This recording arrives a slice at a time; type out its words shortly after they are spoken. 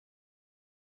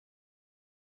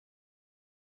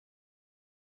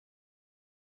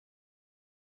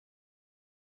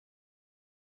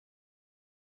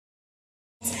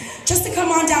just to come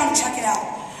on down and check it out,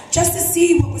 just to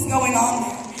see what was going on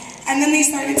there. And then they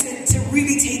started to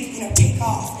really take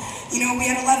off. We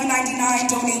had $11.99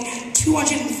 donate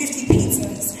 250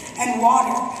 pizzas and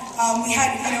water. We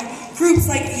had groups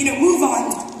like Move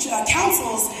On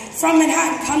councils from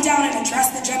Manhattan come down and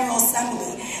address the General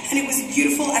Assembly, and it was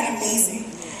beautiful and amazing.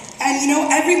 And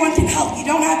everyone can help. You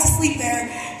don't have to sleep there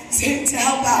to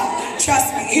help out.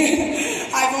 Trust me.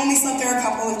 I've only slept there a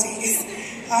couple of days.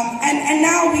 And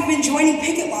now we've been joining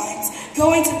picket lines,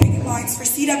 going to picket lines for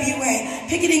CWA,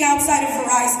 picketing outside of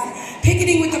Verizon,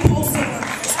 picketing with the postal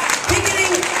workers,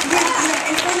 picketing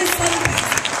in front of Sotheby's,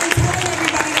 and telling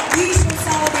everybody that we show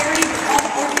solidarity with all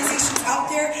the organizations out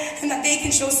there and that they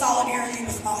can show solidarity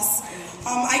with us.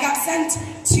 I got sent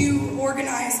to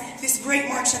organize this great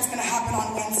march that's going to happen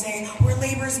on Wednesday, where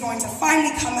labor is going to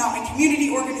finally come out and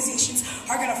community organizations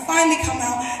are going to finally come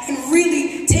out and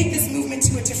really take this movement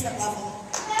to a different level.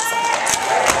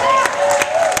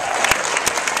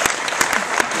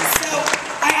 So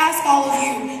I ask all of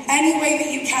you, any way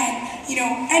that you can,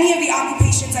 any of the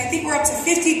occupations. I think we're up to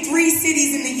 53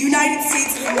 cities in the United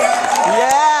States of America.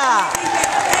 Yeah.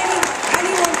 I think that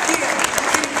anyone here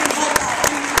can help out.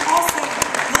 And also,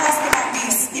 last but not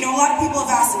least, a lot of people have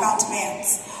asked about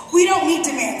demands. We don't need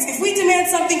demands. If we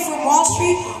demand something from Wall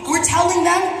Street, we're telling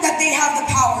them that they have the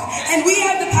power. And we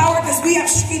have the power because we have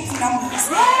strength in numbers.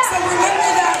 So remember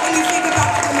that when you think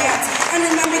about the demands. And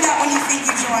remember that when you think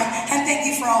you join. And thank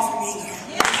you for all for being here.